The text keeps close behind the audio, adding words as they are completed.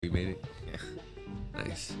You made it? Yeah.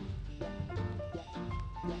 Nice.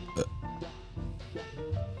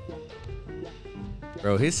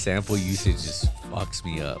 Bro, his sample usage just fucks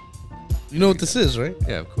me up. You know what this is, right?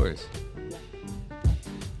 Yeah, of course.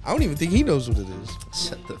 I don't even think he knows what it is.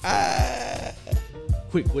 Shut the fuck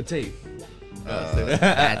Quick, what tape?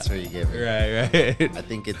 That's where you get me. Right. I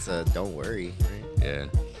think it's Don't Worry, right? Yeah.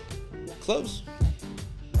 Close.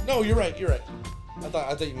 No, you're right. You're right. I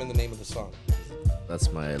thought you meant the name of the song.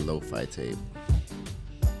 That's my lo-fi tape.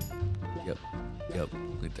 Yep.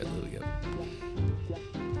 Like that little yep.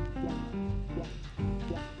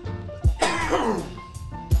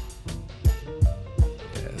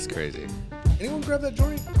 Yeah, that's crazy. Anyone grab that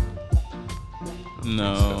joint?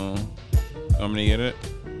 No. Want me to get it?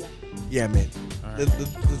 Yeah, man. All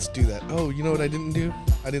Let's do that. Oh, you know what I didn't do?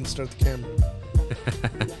 I didn't start the camera.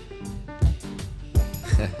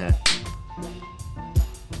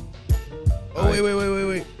 Oh,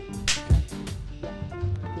 wait.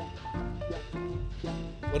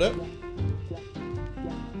 What up?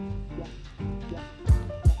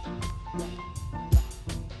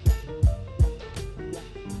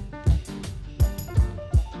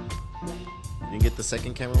 You didn't get the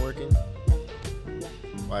second camera working?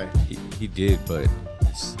 Why? He did, but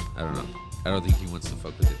I don't know. I don't think he wants to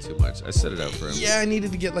fuck with it too much. I set it up for him. Yeah, I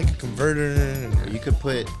needed to get like a converter. And You could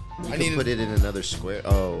put it in another square.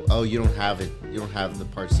 Oh, you don't have it. You don't have the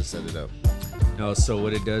parts to set it up. No, so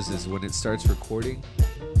what it does is when it starts recording,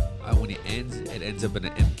 when it ends up in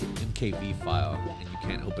an MKV file, and you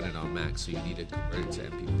can't open it on Mac, so you need to convert it to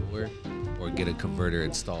MP4 or get a converter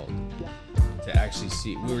installed to actually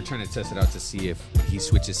see. We were trying to test it out to see if when he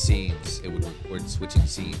switches scenes, it would record switching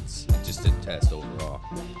scenes, and just to test overall.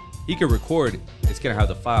 He could record, it's gonna have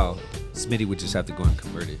the file. Smitty would just have to go and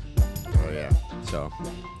convert it. Oh yeah. So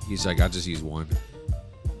he's like, I'll just use one.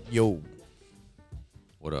 Yo,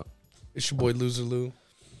 What up? it's your boy Loser Lou.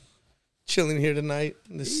 Chilling here tonight.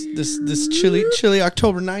 This chilly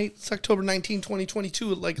October night. It's October 19,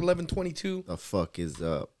 2022 at like 11:22. The fuck is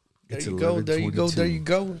up? There It's you go.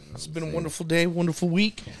 11:22. It's been a wonderful day, wonderful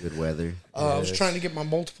week. Good weather. I was trying to get my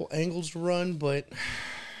multiple angles to run, but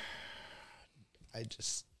I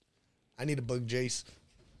need to bug Jace.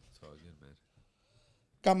 It's all good, man.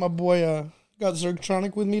 Got my boy, got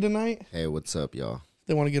Zerktronic with me tonight. Hey, what's up, y'all? If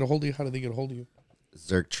they want to get a hold of you, how do they get a hold of you?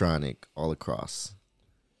 Zerktronic all across.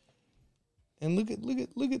 And look at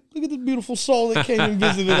the beautiful soul that came and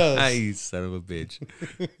visited us. You son of a bitch.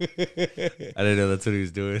 I didn't know that's what he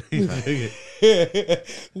was doing.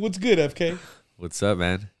 What's good, FK? What's up,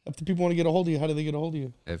 man? If the people want to get a hold of you, how do they get a hold of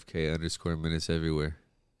you? FK_minutes everywhere.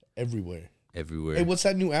 Everywhere. Everywhere. Hey, what's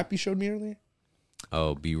that new app you showed me earlier?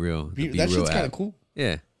 Oh, Be Real. The That Be shit's Real kind of app. cool.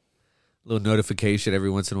 Yeah. Little notification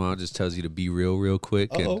every once in a while just tells you to be real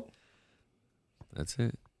quick. And Uh-oh. that's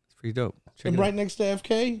it. It's pretty dope. Check And it out. right next to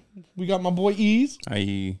FK, we got my boy Ease.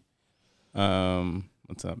 Hi.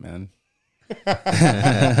 What's up, man? If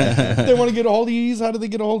they want to get a hold of you, Ease, how do they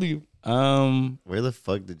get a hold of you? Where the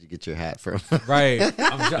fuck did you get your hat from? Right.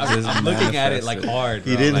 I'm looking at it like hard.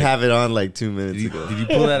 You bro. didn't Like, have it on like 2 minutes Did ago. you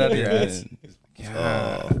pull that out of your ass?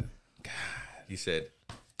 God. He said.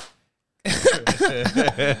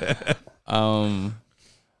 On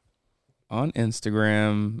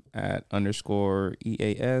Instagram at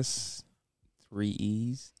 _EAS 3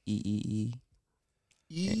 E's EEE.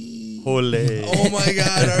 Ole. Oh my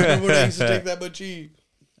God, I remember when I used to take that much E.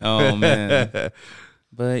 Oh man.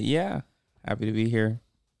 But yeah, happy to be here.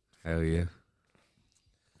 Hell yeah.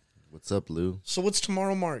 What's up, Lou? So what's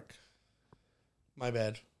tomorrow, Mark? My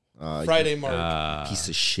bad. Friday. Friday, Mark. Piece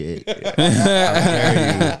of shit.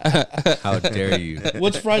 How dare you?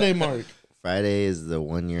 What's Friday, Mark? Friday is the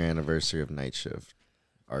 1 year anniversary of Night Shift.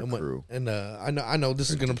 Our crew. And I know this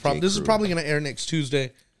is gonna DJ this is crew. probably gonna air next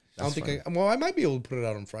Tuesday. I don't That's think I might be able to put it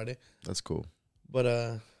out on Friday. That's cool.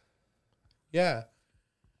 But yeah.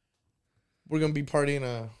 We're gonna be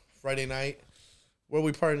partying Friday night. Where are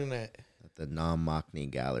we partying at? At the Nam-Machni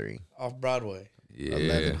Gallery, Off Broadway. Yeah.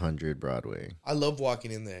 1100 Broadway. I love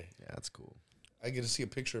walking in there. Yeah, that's cool. I get to see a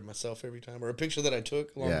picture of myself every time, or a picture that I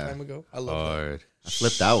took a long Yeah. time ago. I love that. Hard. I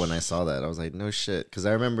flipped out when I saw that. I was like, no shit. Because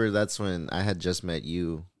I remember that's when I had just met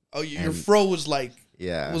you. Oh, your And- fro was like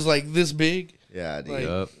Yeah. this big. Yeah, dude. like-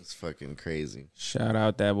 Yup. It's fucking crazy. Shout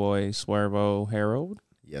out that boy Swervo Harold.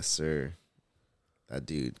 Yes, sir. That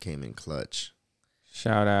dude came in clutch.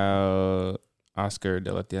 Shout out Oscar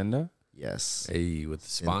de la Tienda. Yes. Hey, with the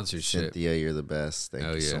sponsorship. Cynthia, you're the best. Thank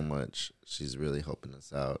Hell you yeah. so much. She's really helping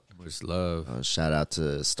us out. Much love. Shout out to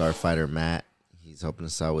Starfighter Matt. He's helping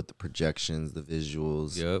us out with the projections, the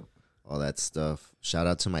visuals, Yep. all that stuff. Shout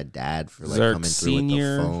out to my dad for like Zerk coming through with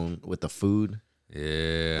Senior. the phone, with the food.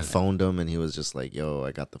 Yeah. I phoned him and he was just like, "Yo,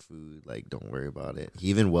 I got the food. Like, don't worry about it." He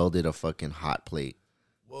even welded a fucking hot plate.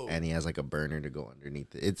 Whoa. And he has like a burner to go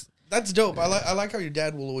underneath it. That's dope. I like how your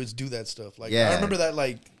dad will always do that stuff. Like Yeah. I remember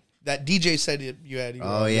that DJ said you had.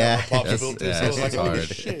 Oh, yeah. Pops built this. I was like, oh hard.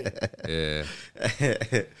 shit. Yeah.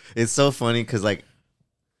 It's so funny because like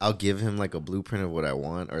I'll give him like a blueprint of what I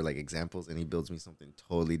want or like examples, and he builds me something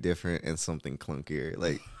totally different and something clunkier.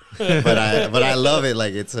 Like, but I love it.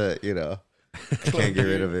 Like it's I can't get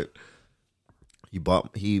rid of it. He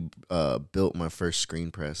built my first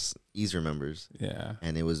screen press. Ease remembers. Yeah.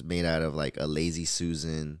 And it was made out of like a Lazy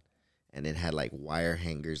Susan, and it had like wire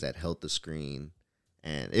hangers that held the screen,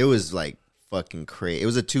 and it was like fucking crazy. It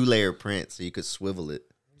was a 2-layer print, so you could swivel it.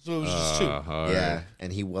 So it was just two. Hard. Yeah,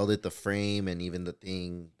 and he welded the frame and even the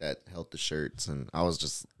thing that held the shirts, and I was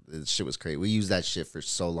just, this shit was crazy. We used that shit for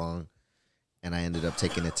so long, and I ended up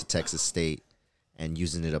taking it to Texas State and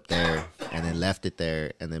using it up there, and then left it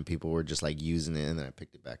there, and then people were just like using it, and then I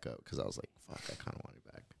picked it back up because I was like, fuck, I kind of want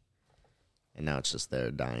it back. And now it's just there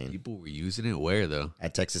dying. People were using it where though?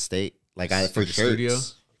 At Texas State, like For the studio?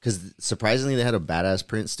 because surprisingly they had a badass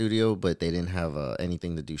print studio, but they didn't have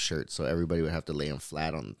anything to do shirts, so everybody would have to lay them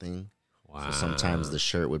flat on the thing. Wow. So sometimes the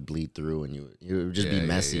shirt would bleed through, and it would just be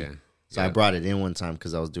messy. Yeah. So I brought it in one time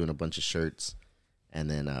because I was doing a bunch of shirts, and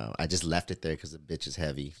then I just left it there because the bitch is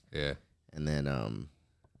heavy. Yeah. And then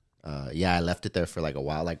I left it there for like a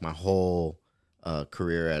while, like my whole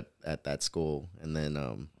career at that school. And then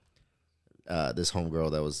this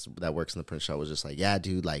homegirl that works in the print shop was just like, "Yeah,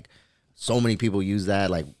 dude, like so many people use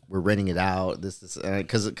that. Like we're renting it out. This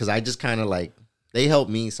because I just kind of like, they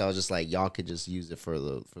helped me, so I was just like, y'all could just use it for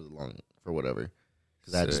whatever.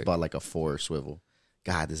 Because I just Sick. bought like a 4 swivel.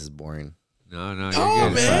 God, this is boring. No, you're Oh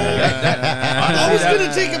good. man, I was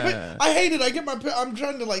gonna take a pic. I hate it. I'm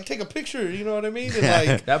trying to like take a picture. You know what I mean? And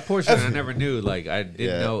like That portion I never knew. Like I didn't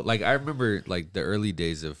Yeah. know. Like I remember like the early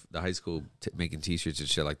days of the high school making T-shirts and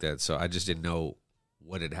shit like that. So I just didn't know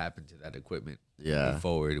what had happened to that equipment. Yeah. moving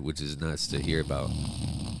forward, which is nuts to hear about.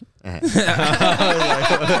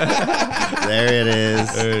 There it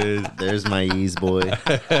is. There's my ease boy,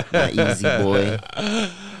 my easy boy,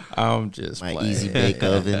 I'm just my playing. easy bake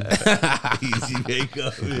oven. Easy make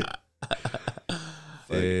up.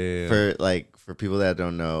 For people that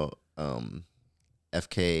don't know,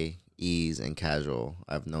 FK, Ease, and Casual,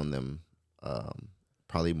 I've known them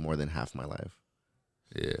probably more than half my life.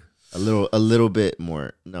 Yeah, A little bit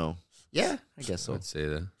more. No, yeah, I guess so. I'd say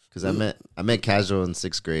that. Because I met Casual in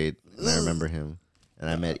 6th grade, and I remember him. And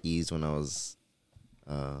I met Ease when I was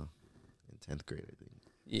in 10th grade, I think.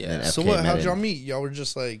 Yeah. And then So FK what? met How'd in- y'all meet? Y'all were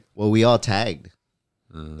just like, Well, we all tagged.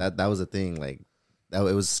 That was a thing. Like it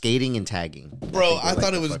was skating and tagging. bro. think I they're thought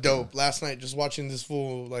like it was the fucking- dope last night. Just watching this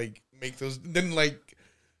fool like make those, then like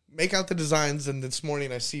make out the designs. And this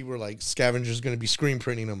morning I see where like Scavenger's gonna be screen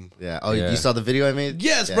printing them. Yeah. Oh, Yeah. you saw the video I made?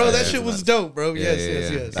 Yes, Yeah, bro. yeah, That it's shit was nuts. dope, bro. Yeah,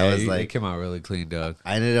 Yes. That was it like- came out really clean, dog.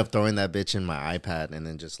 I ended up throwing that bitch in my iPad and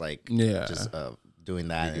then just doing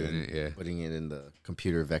that Redoing and it, yeah. putting it in the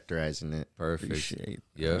computer, vectorizing it. Perfect. Appreciate.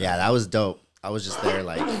 Yeah. Yeah, that was dope. I was just there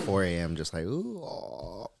like 4 a.m. just like, ooh.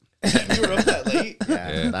 Aw. You were up that late,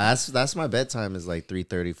 Yeah, Yeah. that's my bedtime is like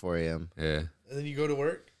 3:30, 4 a.m. Yeah. and then you go to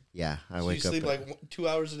work. Yeah, I So you wake up sleep at like 2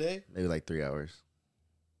 hours a day. maybe like 3 hours.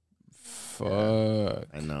 Fuck.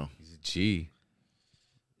 I know. He's a G.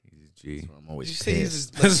 He's a G. So I'm always Did you say pissed.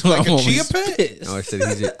 he's That's why like I'm a chia always pet? pissed. No, I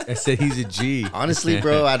said he's a G. Honestly,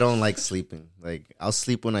 bro, I don't like sleeping. Like I'll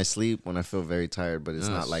sleep when I feel very tired, but it's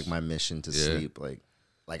Yes. not like my mission to Yeah. sleep. Like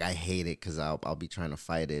I hate it because I'll be trying to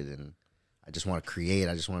fight it, and I just want to create.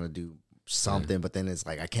 I just want to do something, but then it's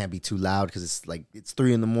like I can't be too loud because it's like it's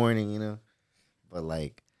 3 a.m, you know. But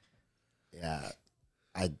like, yeah,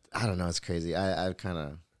 I don't know. It's crazy. I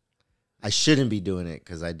shouldn't be doing it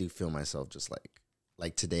because I do feel myself just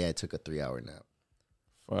like today I took a 3-hour nap.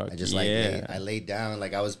 Fuck. I just I laid down,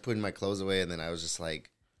 like I was putting my clothes away, and then I was just like,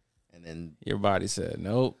 and then Your body said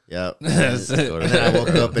nope. yep. That's it. And then I woke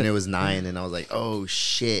up and it was 9, and I was like, oh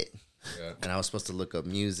shit. Yeah. And I was supposed to look up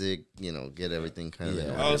music, get everything kind of.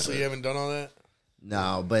 Yeah. Oh, so you haven't done all that?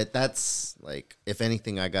 No, but that's like, if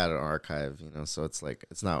anything, I got an archive, so it's like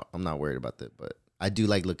I'm not worried about that, but I do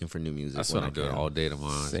like looking for new music. That's when what I I'm doing can. all day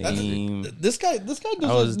tomorrow. Same. This guy I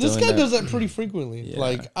was does doing that. does that pretty frequently. Yeah.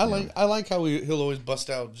 Like I like how he'll always bust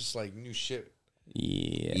out just like new shit.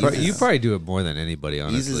 Yeah. You probably do it more than anybody,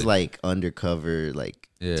 honestly. These is like undercover, like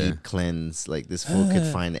Yeah. deep cleanse. Like this fool could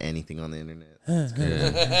find anything on the internet.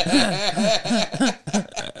 Yeah.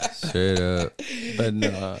 Straight up. But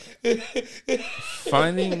no,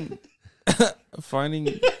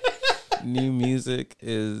 finding new music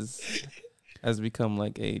has become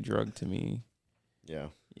like a drug to me. Yeah.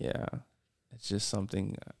 Yeah, it's just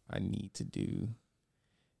something I need to do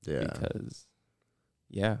Yeah. because,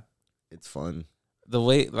 yeah, It's fun. the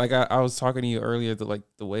way like I was talking to you earlier,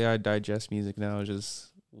 the way I digest music now is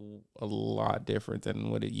just a lot different than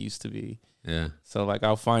what it used to be. Yeah. So like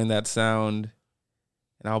I'll find that sound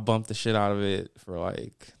and I'll bump the shit out of it for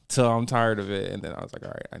like till I'm tired of it, and then I was like,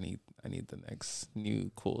 all right, I need the next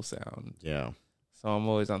new cool sound. Yeah. So I'm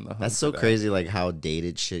always on the hunt. That's so for that. crazy, like how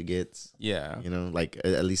dated shit gets. Yeah. You know, like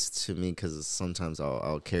at least to me, because sometimes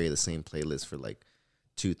I'll carry the same playlist for like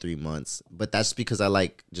 2-3 months, but that's because I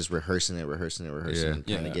like just rehearsing it, Yeah. and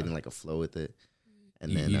kind of getting like a flow with it.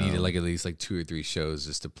 And you, then you need like at least like 2 or 3 shows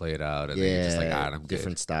just to play it out, and then you're just like, I'm good.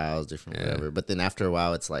 different styles, different Yeah. whatever. But then after a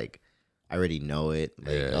while, it's like I already know it. Like,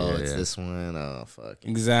 it's yeah. this one. Oh fuck.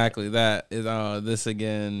 Exactly. That is this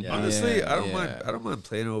again. Yeah. Honestly, Yeah, I don't yeah. mind. I don't mind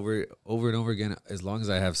playing over and over again as long as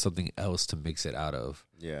I have something else to mix it out of.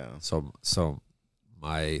 Yeah. So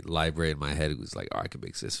my library in my head was like, I can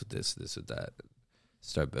mix this with this with that.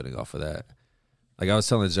 Start building off of that. Like I was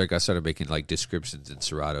telling Zerk, I started making like descriptions in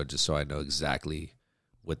Serato just so I know exactly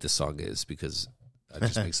what the song is, because I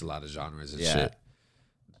just mix a lot of genres and Yeah. shit.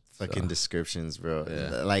 Fucking So, descriptions, bro.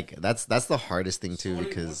 Yeah. Like that's the hardest thing too,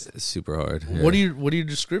 because it's super hard. Yeah. What are your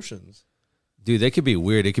descriptions? Dude, they could be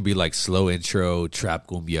weird. It could be like slow intro, trap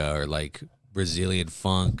cumbia, or like Brazilian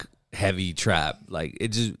funk, heavy trap. Like it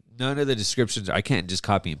just, none of the descriptions, I can't just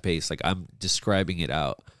copy and paste. Like I'm describing it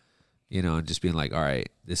out, you know, and just being like, all right,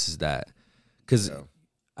 this is that. Because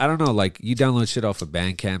I don't know, like you download shit off of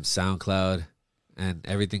Bandcamp, SoundCloud, and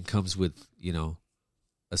everything comes with, you know,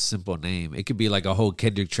 a simple name. It could be like a whole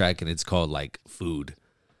Kendrick track and it's called like Food.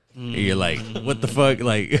 And you're like, what the fuck?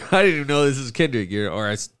 Like, I didn't even know this is Kendrick.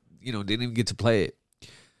 Didn't even get to play it.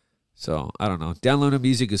 So I don't know. Downloading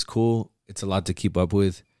music is cool. It's a lot to keep up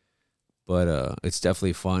with, but it's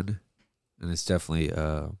definitely fun, and it's definitely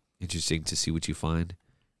interesting to see what you find.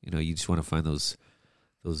 You know, you just want to find those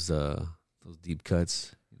deep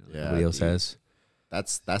cuts. You know, nobody else dude. has.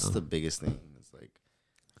 That's the biggest thing. It's like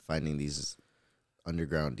finding these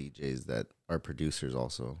underground DJs that are producers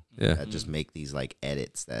also. Yeah. That just make these like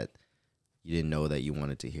edits that you didn't know that you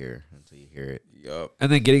wanted to hear until you hear it. Yup.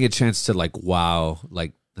 And then getting a chance to like wow,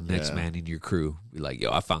 like the next Yeah. man in your crew. Be like,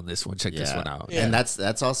 yo, I found this one. Check this one out. Yeah. And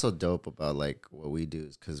that's also dope about like what we do,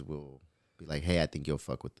 is because we'll be like, hey, I think you'll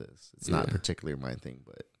fuck with this. It's not Yeah. particularly my thing,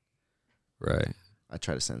 but Right. I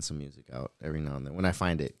try to send some music out every now and then when I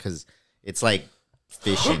find it, because it's like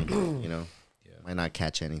fishing, you know. Yeah. Might not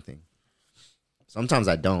catch anything. Sometimes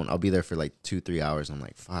I don't. I'll be there for like 2-3 hours. And I'm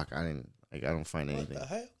like, fuck, I don't find anything. What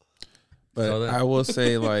the hell? But So that- I will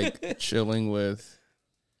say, like, chilling with,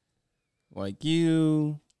 like,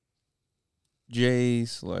 you,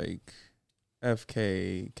 Jace, like,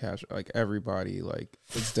 FK, Cash, like, everybody, like,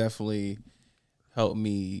 it's definitely helped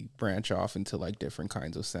me branch off into, like, different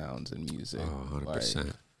kinds of sounds and music. Oh, 100%.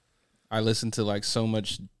 Like, I listen to, like, so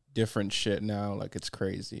much different shit now. Like, it's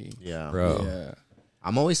crazy. Yeah. Bro. Yeah.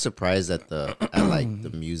 I'm always surprised at like the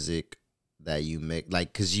music that you make,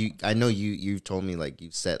 like, because I know you've told me like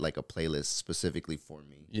you've set like a playlist specifically for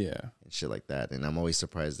me Yeah. and shit like that, and I'm always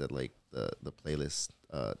surprised at like the playlist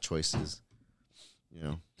choices, you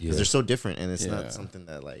know, because Yeah. they're so different, and it's Yeah. not something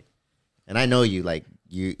that like, and I know you like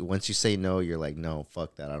you once you say no, you're like, no,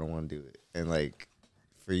 fuck that, I don't want to do it, and like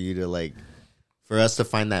for you to like, for us to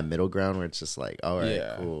find that middle ground where it's just like, all right,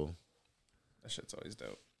 Yeah. cool, That shit's always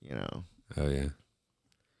dope. you know, Oh yeah.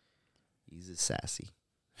 he's a sassy.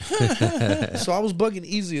 So I was bugging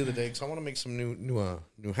Easy the other day because I want to make some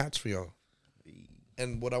new hats for y'all.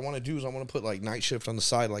 And what I want to do is I want to put like Night Shift on the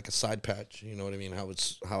side, like a side patch. You know what I mean?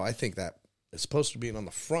 How I think that it's supposed to be, and on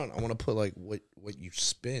the front, I want to put like what you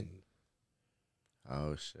spin.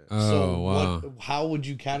 Oh shit. Oh wow. How would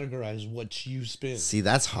you categorize what you spin? See,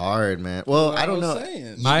 that's hard, man. Well, I don't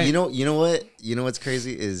know. My- You know what? You know what's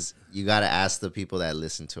crazy is you got to ask the people that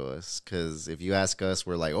listen to us, because if you ask us,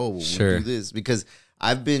 we're like, oh, well, Sure. we do this, because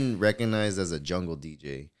I've been recognized as a jungle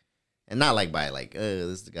DJ, and not like by like, this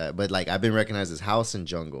is the guy, but like I've been recognized as house and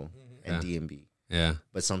jungle and DMB. Yeah.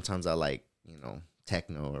 But sometimes I like,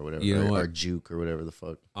 techno or whatever, You know or what? juke or whatever the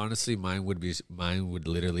fuck. Honestly, mine would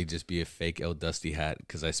literally just be a fake El Dusty hat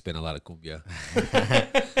because I spin a lot of cumbia.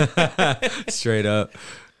 Straight up.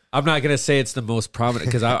 I'm not gonna say it's the most prominent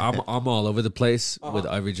because I'm all over the place with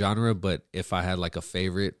every genre. But if I had like a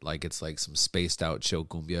favorite, like it's like some spaced out chill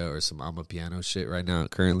cumbia or some Amapiano shit right now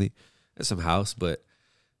currently, and some house. But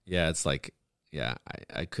yeah, it's like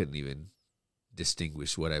I couldn't even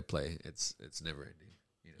distinguish what I play. It's never ending.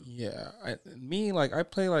 Yeah, I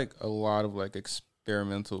play like a lot of like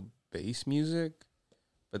experimental bass music,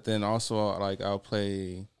 but then also like I'll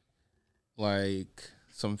play like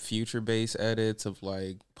some future bass edits of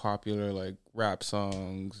like popular like rap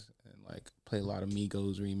songs, and like play a lot of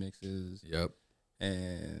Migos remixes. Yep.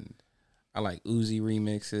 And I like Uzi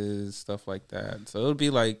remixes, stuff like that. So it'll be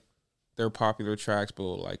like their popular tracks, but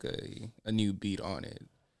with like a new beat on it,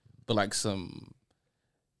 but like some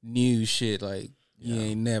new shit like you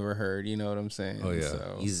ain't never heard. You know what I'm saying? Oh, yeah.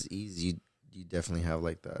 So, He's you definitely have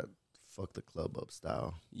like that fuck the club up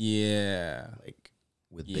style, yeah, like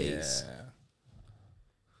with bass.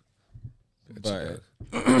 But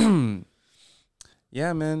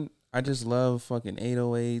yeah, man, I just love fucking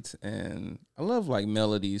 808s, and I love like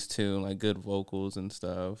melodies too, like good vocals and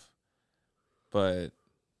stuff. But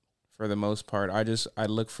for the most part, I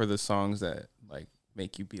look for the songs that like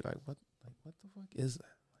make you be like, what the fuck is that?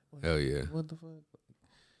 Like, Hell yeah. What the fuck?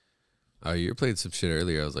 Oh, you were playing some shit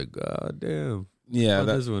earlier. I was like, God damn. Yeah,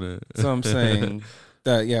 This one. so I'm saying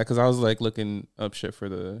that, yeah, because I was like looking up shit for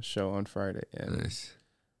the show on Friday, and Nice.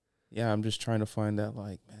 yeah, I'm just trying to find that,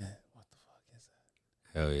 like, man, what the fuck is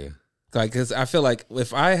that? Hell yeah. Like, because I feel like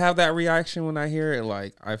if I have that reaction when I hear it,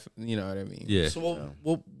 like, you know what I mean? Yeah. So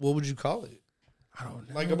what would you call it? I don't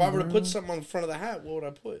know. Like if I were to put something on the front of the hat, what would I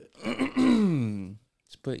put?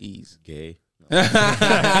 Just put ease. Gay. Knew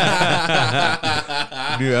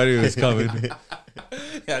I knew it was coming.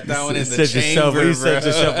 Got that one in the Set yourself, chamber, you set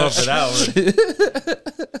bro. yourself up for that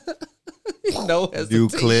one. No New hesitation.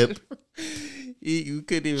 clip. You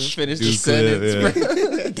couldn't even finish New the sentence,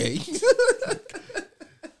 clip, bro. Gay.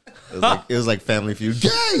 It was like Family Feud. Gay.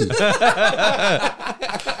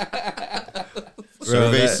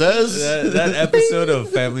 Bro, Survey says that episode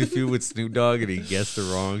of Family Feud with Snoop Dogg and he guessed the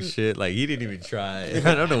wrong shit. Like he didn't even try.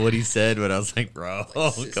 I don't know what he said, but I was like, bro,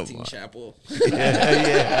 come on. Chapel.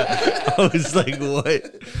 Yeah. I was like,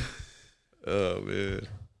 what? Oh man.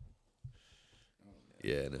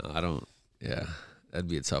 Yeah, no, I don't. Yeah, that'd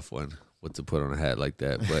be a tough one. What to put on a hat like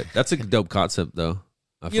that? But that's a dope concept, though.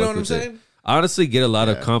 You know what I'm saying? I honestly get a lot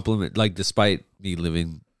of compliment. Like, despite me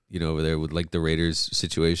living, over there with like the Raiders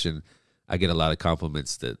situation, I get a lot of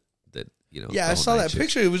compliments that. Yeah, I don't saw like that shit.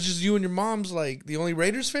 picture. It was just you and your mom's like the only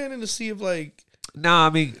Raiders fan in the sea of like. Nah, I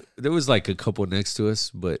mean there was like a couple next to us,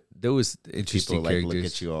 but there was interesting people like characters. look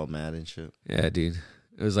at you all mad and shit. Yeah, dude.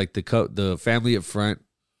 It was like the family up front,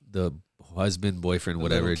 the husband, boyfriend,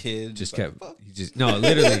 whatever, little kid just like, kept. He just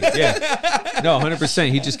literally, yeah, no, 100%.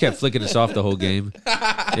 He just kept flicking us off the whole game.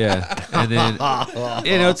 Yeah, and then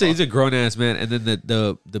he's a grown ass man, and then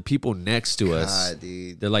the people next to us, God,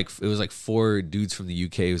 dude. they're like it was like 4 dudes from the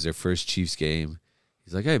UK. It was their first Chiefs game.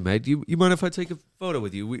 He's like, hey, man, you mind if I take a photo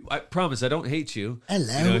with you? I promise I don't hate you.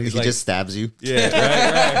 Hello. He's He like, just stabs you. yeah,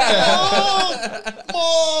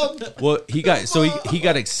 right. Well, he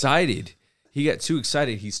got excited. He got too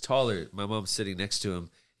excited. He's taller. My mom's sitting next to him,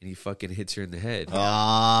 and he fucking hits her in the head.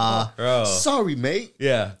 Bro. Sorry, mate.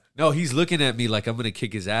 Yeah. No, he's looking at me like I'm gonna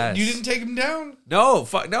kick his ass. You didn't take him down? No,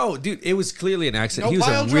 no, dude. It was clearly an accident. No He was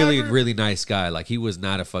pile a really, driver? really nice guy. Like he was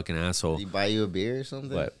not a fucking asshole. Did he buy you a beer or something?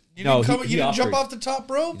 But You no, didn't, he you didn't jump offered. off the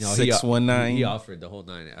top rope? No, 619. He offered the whole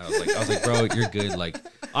 9. I was like, bro, you're good. Like,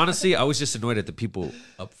 honestly, I was just annoyed at the people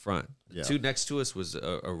up front. Yeah. 2 next to us was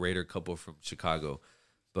a Raider couple from Chicago,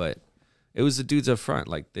 but it was the dudes up front.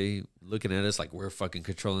 Like they looking at us like we're fucking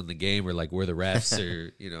controlling the game or like we're the refs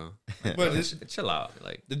or Like, But bro, chill out.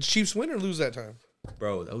 Like, Did the Chiefs win or lose that time?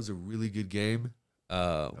 bro, that was a really good game.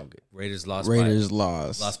 Raiders lost.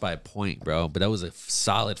 lost Lost by a point, bro. But that was a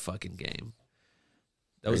solid fucking game.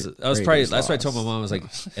 That was Raiders probably that's why I told my lost. mom, I was like,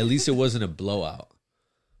 at least it wasn't a blowout.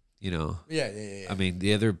 Yeah. I mean,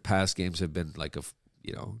 the other past games have been like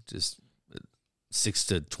just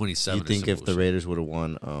 6-27. You think or if some the bullshit. Raiders would have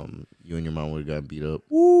won, you and your mom would have gotten beat up?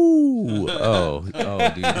 Ooh, oh,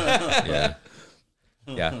 dude, yeah.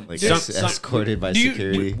 Like Some- escorted by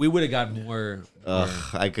security. We would have gotten more.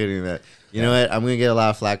 I couldn't even. You know what? I'm gonna get a lot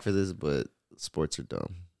of flack for this, but sports are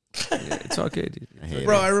dumb. Yeah, it's okay, dude. I hate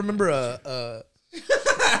Bro, it. I remember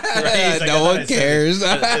no one cares.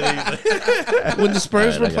 when the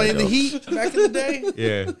Spurs All right, were I playing gotta the Heat back in the day.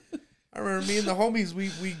 Yeah. I remember me and the homies,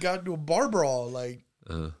 we got into a bar brawl. Like,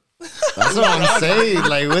 That's what I'm saying.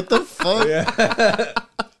 Like, what the fuck?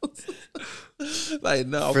 Like,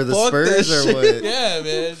 no, For the fuck Spurs that or shit. what? yeah,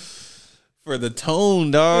 man. For the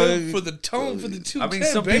tone, dog. For the tone, for the 2 I mean,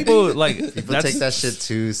 some people like People take that shit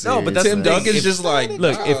too serious. No, but that's Tim the thing. Duncan's If- just like,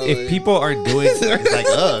 Look, if people aren't doing, It's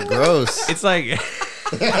like, gross. it's like.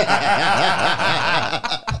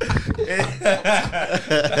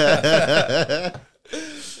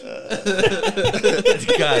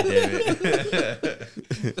 God damn it.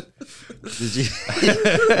 Did you?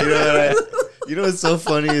 You know what's so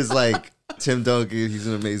funny is like Tim Duncan, he's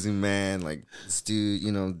an amazing man. Like, this dude,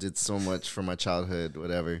 you know, did so much for my childhood,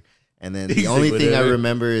 whatever. And then the only thing I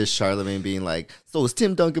remember is Charlemagne being like, so is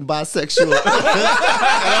Tim Duncan bisexual? And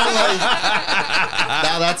I'm like,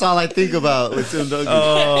 now that's all I think about with Tim Duncan.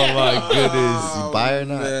 Oh my goodness. Is he bi or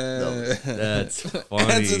not? No. That's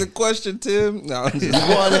funny. Answer the question, Tim. No, I'm just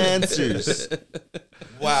One answers.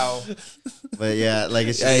 Wow. But yeah, like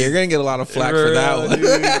it's yeah, you're gonna get a lot of flack for that one.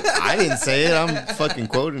 I didn't say it. I'm fucking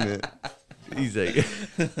quoting it. He's like,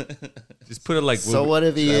 just put it like. So what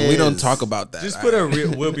if he is? We don't talk about that. Just put a.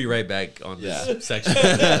 We'll be right back on this section.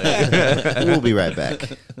 We'll be right back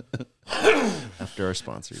after our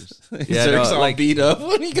sponsors. Yeah, Zerk's no, all like beat up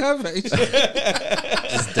when he got back.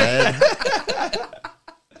 Just dead.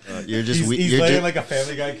 You're just he's you're playing just, like a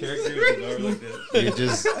Family Guy character. you're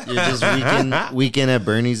just weekend at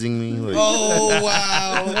Bernie'sing me. Like, Oh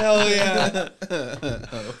wow! Hell yeah!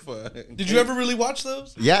 Oh, fuck. Did you ever really watch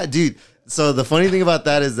those? yeah, dude. So the funny thing about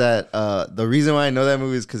that is that the reason why I know that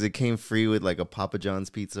movie is because it came free with like a Papa John's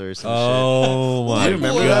pizza or some Oh my You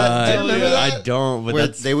remember god! that? Do you remember that? I don't. shit. But Where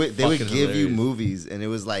that's they would give fucking you hilarious. movies, and it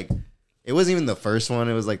was like it wasn't even the first one.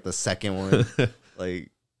 It was like the second one. Like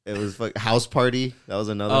it was House Party. That was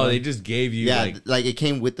another. Oh, one. they just gave you yeah, like it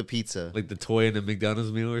came with the pizza. like the toy in a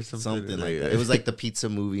McDonald's meal or something. Something like that. It was like the pizza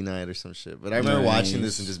movie night or some shit. But I remember watching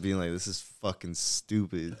this and just being like, "This is fucking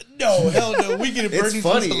stupid." No, hell no. Weekend at Bernie's It's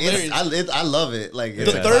funny. was hilarious. I love it. Like The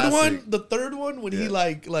it's a third classic. one, when he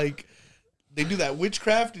like they do that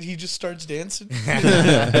witchcraft and he just starts dancing.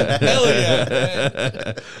 Hell yeah,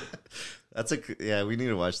 man. That's we need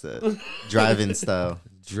to watch that drive-in style.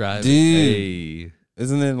 Drive. Dude. Hey.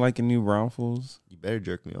 Isn't it like a new Braunfels? You better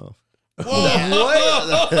jerk me off.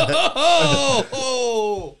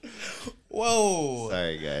 Whoa! Whoa!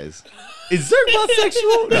 Sorry, guys. Is Zerk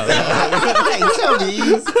bisexual? No.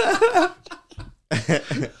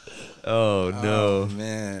 Oh no,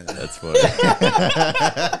 man. that's funny.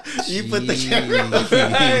 You put the camera.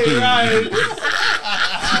 Right.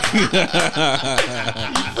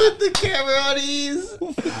 Put the camera on ease.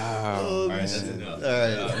 Oh, All right.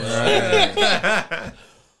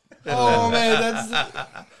 Oh man, that's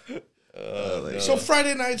Oh, so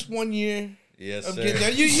Friday nights 1 year Yes, of sir. getting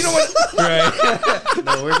there. You know what? Right.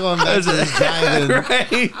 no, we're going back to the drive-in.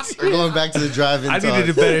 Right. We're going back to the drive-in. I talk.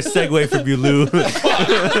 needed a better segue from you, Lou.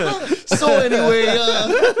 So anyway,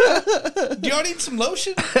 Do y'all need some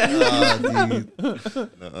lotion? dude.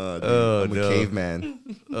 Oh, I'm a no. caveman.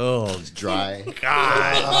 Oh, It's dry.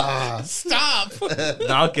 God. Stop.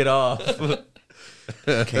 Knock it off.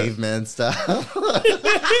 Caveman style.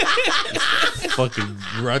 Fucking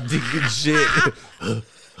grunting and shit.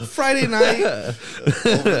 Friday night. Over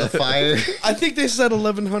the fire. I think they said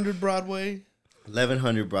 1100 Broadway.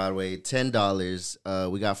 1100 Broadway. $10.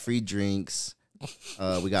 We got free drinks.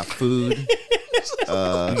 We got food. We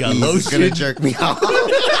got He's lotion. gonna jerk me off.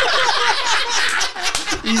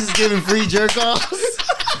 He's just giving free jerk offs.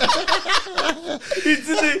 It's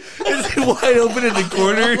wide open in the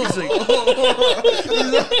corner. It's like,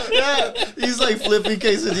 He's like flipping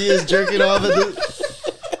quesadillas, jerking off at the.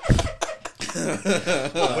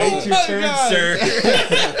 wait your turn, God. sir.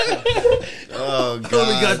 Oh god!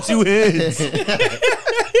 Only got 2 hands.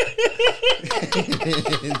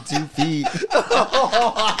 2 feet.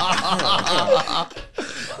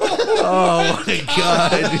 Oh my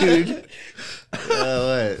god, dude.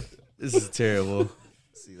 What? This is terrible.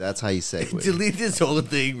 See, that's how you segue. Delete this whole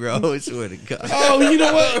thing, bro. I swear to God. Oh, you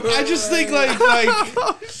know what? I just think like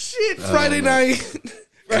Oh shit. Friday night.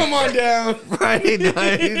 Come on down. Friday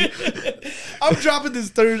night. I'm dropping this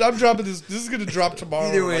Thursday. I'm dropping this. This is gonna drop tomorrow.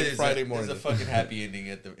 Either way, like there's Friday a morning. fucking happy ending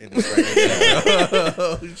at the end of Friday.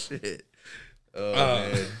 Oh shit. Oh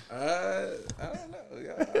man. I don't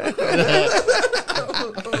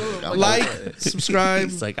know. Like, subscribe.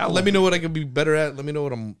 It's like, Let me know what I can be better at. Let me know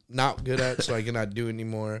what I'm not good at, so I cannot do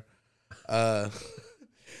anymore. Shout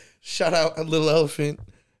out a Little Elephant.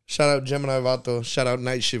 Shout out Gemini Vato. Shout out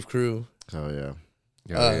Night Shift Crew. Oh yeah.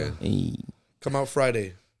 Hey. Come out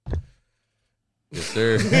Friday. Yes,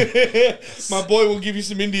 sir. My boy will give you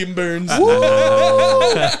some Indian burns. Give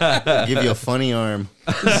you a funny arm.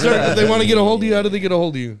 Zerk, if they want to get a hold of you, how do they get a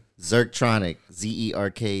hold of you? Zerktronic.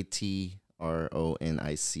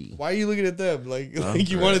 ZerkTronic. Why are you looking at them? Like you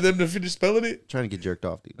right. wanted them to finish spelling it? Trying to get jerked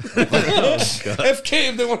off, dude. FK,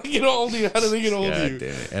 if they want to get a hold of you, how do they get a hold God of you? damn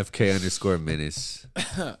it. FK_menace.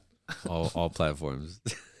 All platforms.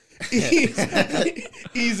 Ease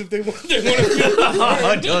if they want to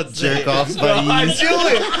feel Don't Jerk offs by I ease. knew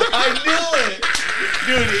it.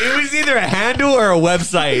 Dude, it was either a handle or a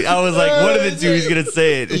website. I was like, one of the two is gonna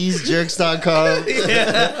say it. Easejerks.com.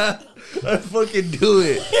 Yeah. I fucking do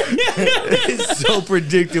it. It's so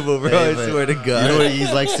predictable, bro. Hey, I but swear to You God. know what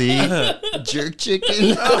he's like to eat? Jerk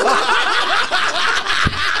chicken.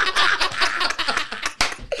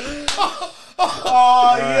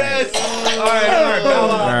 Oh, yes. All right.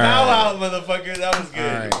 Bow out, motherfucker. That was good.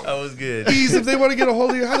 All right. That was good. Ease, if they want to get a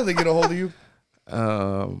hold of you, how do they get a hold of you?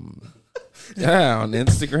 Yeah, on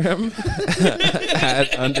Instagram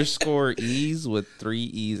at _ease with 3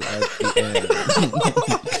 E's at the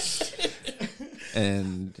end.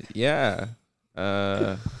 And yeah,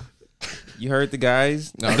 you heard the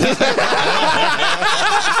guys. No,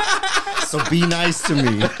 So be nice to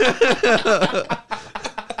me.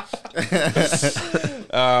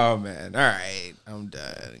 oh man, all right, I'm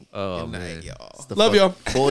done. Oh, Good night, man. y'all. The Love y'all.